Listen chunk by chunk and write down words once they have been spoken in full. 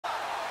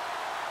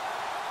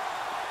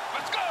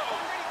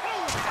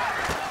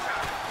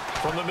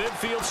From the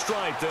midfield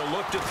stripe, they'll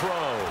look to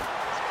throw.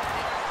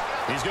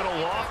 He's going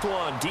to loft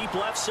one deep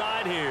left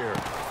side here.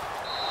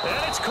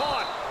 And it's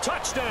caught.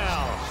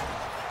 Touchdown.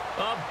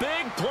 A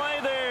big play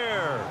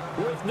there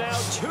with now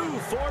 2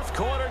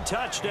 fourth-quarter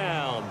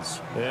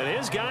touchdowns. And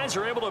his guys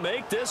are able to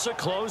make this a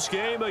close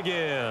game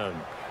again.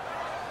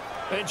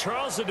 And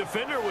Charles, the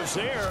defender, was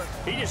there.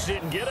 He just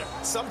didn't get it.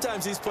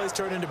 Sometimes these plays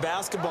turn into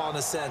basketball in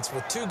a sense,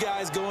 with 2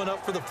 guys going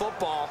up for the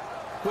football.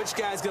 Which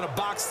guy's going to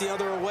box the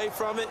other away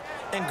from it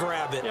and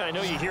grab it? Yeah, I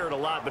know you hear it a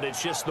lot, but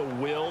it's just the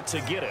will to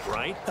get it,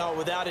 right? Oh,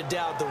 without a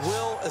doubt. The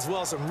will as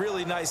well as some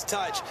really nice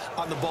touch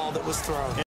on the ball that was thrown.